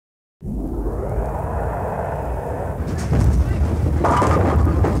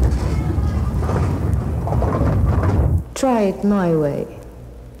Try it my way.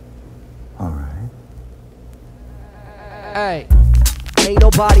 Alright. Hey. Ain't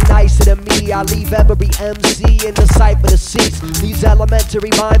nobody nicer than me. I leave every MC in the sight for the seats. These elementary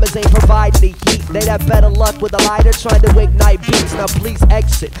mimers ain't providing the heat. They have better luck with a lighter trying to ignite beats. Now please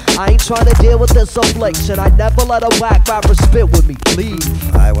exit. I ain't trying to deal with this affliction. I never let a whack rapper spit with me, please.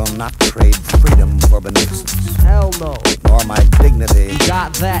 I will not trade freedom for beneficence. Hell no. Nor my dignity.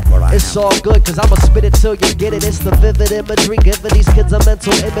 Got that. It's all good, cause I'ma spit it till you get it. It's the vivid imagery, giving these kids a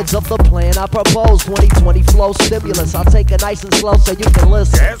mental image of the plan I propose. 2020 flow stimulus. I'll take it nice and slow so you can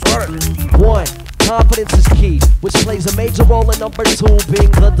listen. Yes, what is it? 1. Confidence is key, which plays a major role in number 2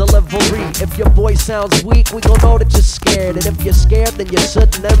 being the delivery. If your voice sounds weak, we gon' know that you're scared. And if you're scared, then you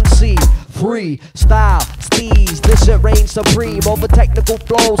shouldn't MC. Free style, steez, this shit reigns supreme. Over technical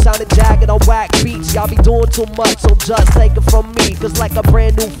flow, sounding jagged on whack beats. Y'all be doing too much, so just take it from me. Cause like a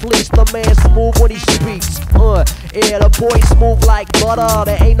brand new fleece, the man smooth when he speaks. Yeah, the boy smooth like butter.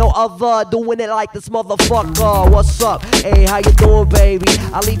 There ain't no other doing it like this motherfucker. What's up? Hey, how you doing, baby?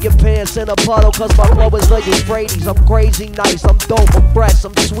 I leave your pants in a puddle cause my flow is like Euphrates. I'm crazy nice, I'm dope, I'm fresh,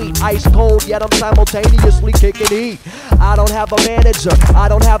 I'm sweet, ice cold, yet I'm simultaneously kicking heat. I don't have a manager, I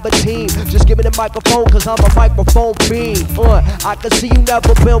don't have a team. Just give me the microphone cause I'm a microphone beam. I can see you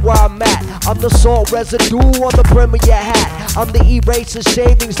never been where I'm at. I'm the salt residue on the brim of your hat. I'm the eraser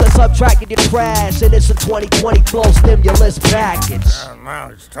shavings that's subtracting your trash. And it's a 2020 flow stimulus package. Now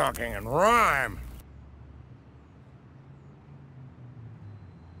he's talking in rhyme.